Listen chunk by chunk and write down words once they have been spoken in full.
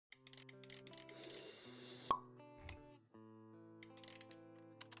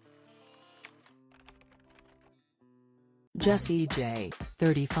Jessie J,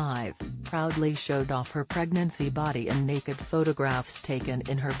 35, proudly showed off her pregnancy body in naked photographs taken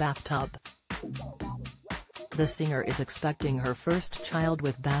in her bathtub. The singer is expecting her first child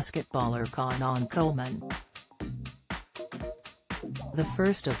with basketballer Conan Coleman. The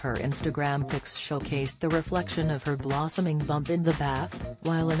first of her Instagram pics showcased the reflection of her blossoming bump in the bath,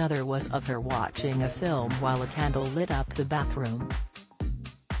 while another was of her watching a film while a candle lit up the bathroom.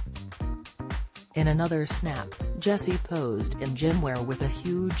 In another snap, Jessie posed in gym wear with a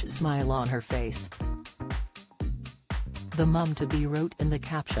huge smile on her face. The mum-to-be wrote in the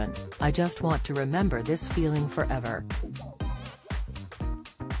caption, "I just want to remember this feeling forever."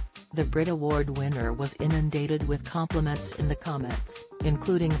 The Brit Award winner was inundated with compliments in the comments,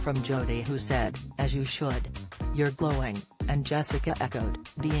 including from Jodie, who said, "As you should. You're glowing," and Jessica echoed,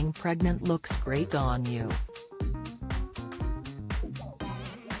 "Being pregnant looks great on you."